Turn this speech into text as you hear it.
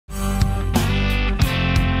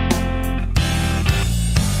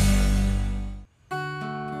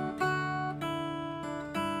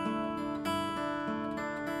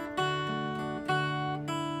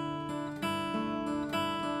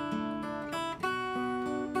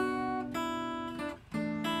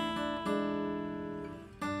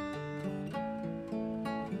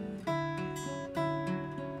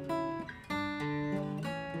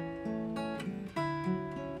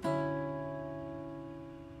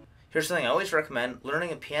here's something I always recommend: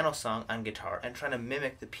 learning a piano song on guitar and trying to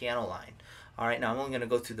mimic the piano line. Alright, now I'm only going to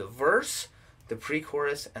go through the verse, the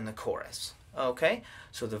pre-chorus, and the chorus. Okay,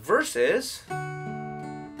 so the verse is...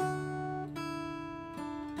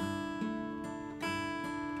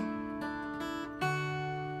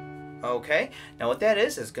 Okay, now what that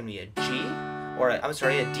is going to be a G, or I'm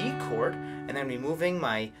sorry, a D chord, and then be moving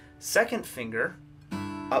my second finger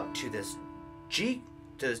up to this G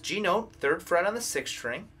note, 3rd fret on the 6th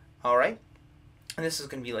string. All right, and this is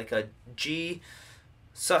going to be like a G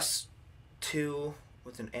sus2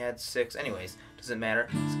 with an add 6. Anyways, doesn't matter.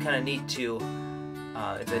 It's kind of neat to,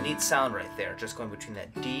 it's a neat sound right there, just going between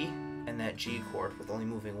that D and that G chord with only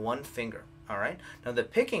moving one finger. All right, now the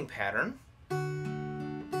picking pattern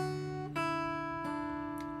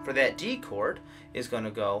for that D chord is going to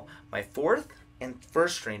go my 4th and 1st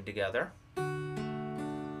string together.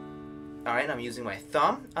 Alright, I'm using my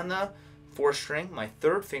thumb on the 4th string, my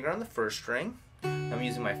 3rd finger on the 1st string. I'm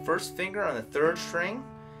using my 1st finger on the 3rd string,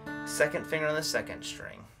 2nd finger on the 2nd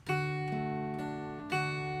string.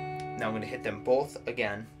 Now I'm going to hit them both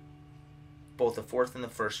again, both the 4th and the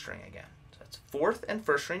 1st string again. So that's 4th and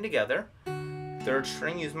 1st string together. 3rd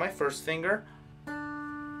string, use my 1st finger,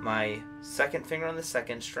 my 2nd finger on the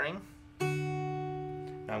 2nd string.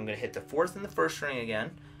 Now I'm going to hit the 4th and the 1st string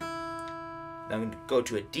again. Now I'm going to go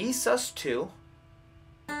to a D sus2.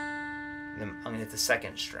 And then I'm going to hit the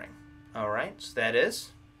 2nd string. Alright, so that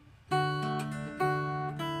is. Now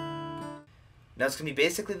it's going to be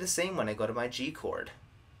basically the same when I go to my G chord.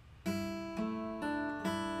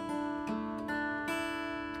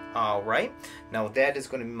 Alright, now that is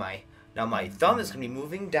going to be my thumb is going to be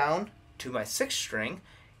moving down to my 6th string,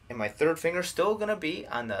 and my 3rd finger is still going to be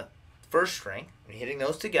on the 1st string. I'm hitting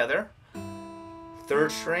those together.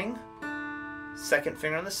 3rd string, 2nd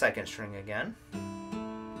finger on the 2nd string again.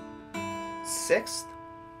 6th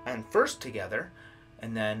and 1st together,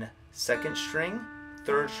 and then 2nd string,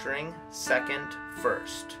 3rd string, 2nd,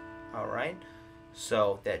 1st. Alright,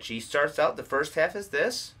 so that G starts out, the first half is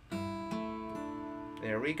this.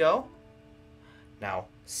 There we go. Now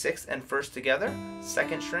 6th and 1st together,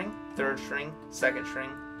 2nd string, 3rd string, 2nd string,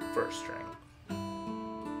 1st string.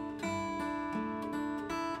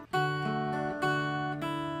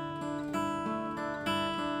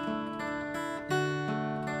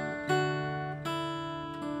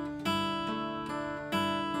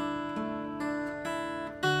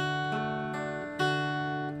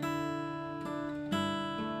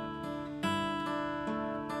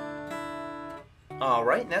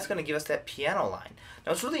 Alright, and that's going to give us that piano line.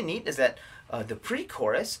 Now what's really neat is that the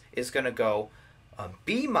pre-chorus is going to go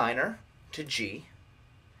B minor to G,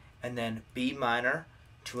 and then B minor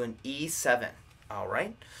to an E7.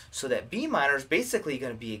 Alright, so that B minor is basically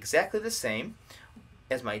going to be exactly the same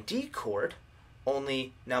as my D chord,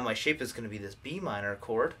 only now my shape is going to be this B minor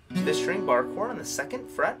chord, 5th string bar chord on the 2nd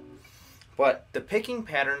fret, but the picking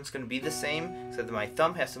pattern is going to be the same, except that my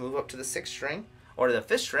thumb has to move up to the 6th string, or to the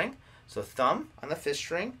 5th string. So thumb on the 5th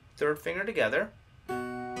string, 3rd finger together,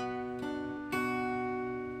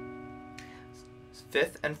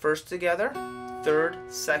 5th and 1st together, 3rd,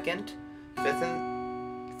 2nd, 5th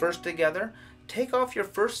and 1st together. Take off your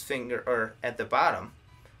 1st finger or at the bottom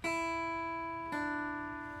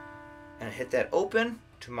and hit that open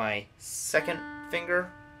to my 2nd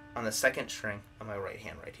finger on the 2nd string on my right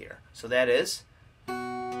hand right here. So that is.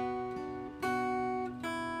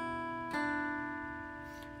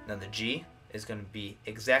 Now the G is going to be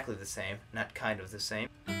exactly the same, not kind of the same.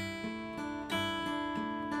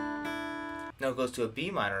 Now it goes to a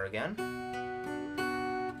B minor again.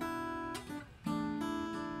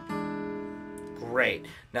 Great.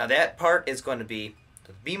 Now that part is going to be,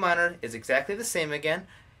 the B minor is exactly the same again.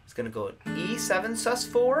 It's going to go E7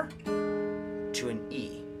 sus4 to an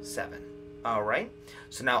E7. Alright,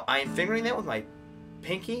 so now I am fingering that with my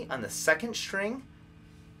pinky on the 2nd string,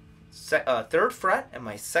 3rd fret, and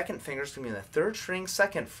my 2nd finger is going to be on the 3rd string,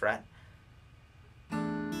 2nd fret.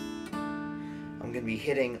 I'm going to be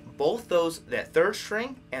hitting both those, that 3rd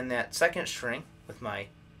string and that 2nd string, with my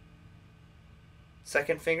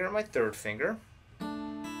 2nd finger and my 3rd finger.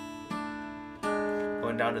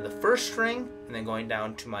 Going down to the 1st string, and then going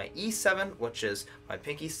down to my E7, which is my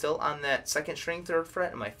pinky still on that 2nd string, 3rd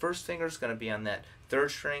fret, and my 1st finger is going to be on that 3rd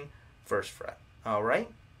string, 1st fret. Alright?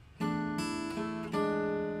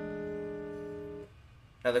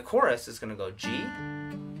 Now the chorus is going to go G,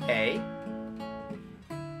 A,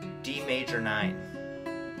 D major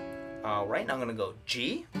 9. Alright, now I'm going to go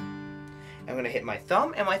G. I'm going to hit my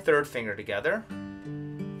thumb and my 3rd finger together.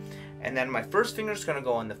 And then my 1st finger is going to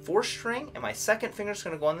go on the 4th string, and my 2nd finger is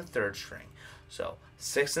going to go on the 3rd string. So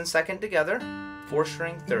 6th and 2nd together, 4th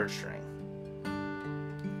string, 3rd string.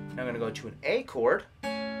 Now I'm going to go to an A chord.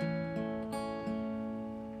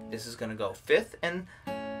 This is going to go 5th, and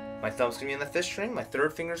my thumb's going to be on the 5th string. My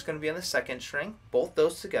 3rd finger is going to be on the 2nd string. Both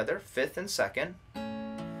those together, 5th and 2nd.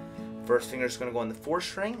 1st finger is going to go on the 4th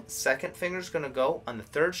string. 2nd finger is going to go on the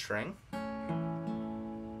 3rd string.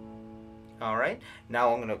 All right.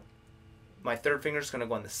 Now my 3rd finger is going to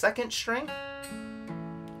go on the 2nd string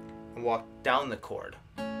and walk down the chord.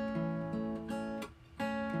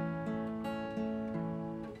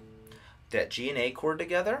 That G and A chord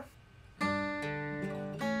together.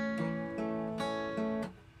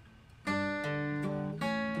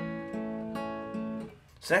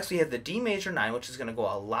 So next we have the D major 9, which is going to go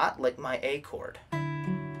a lot like my A chord.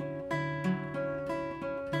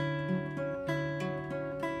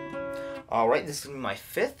 Alright, this is going to be my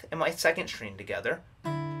 5th and my 2nd string together,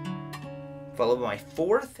 followed by my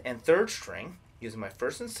 4th and 3rd string, using my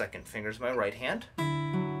 1st and 2nd fingers, my right hand.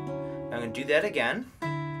 I'm going to do that again.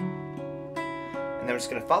 And then I'm just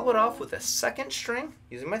going to follow it off with a 2nd string,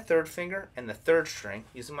 using my 3rd finger, and the 3rd string,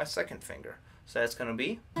 using my 2nd finger. So that's going to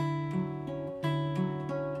be...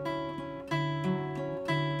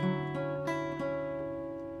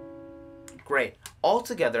 Great. All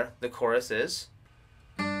together, the chorus is...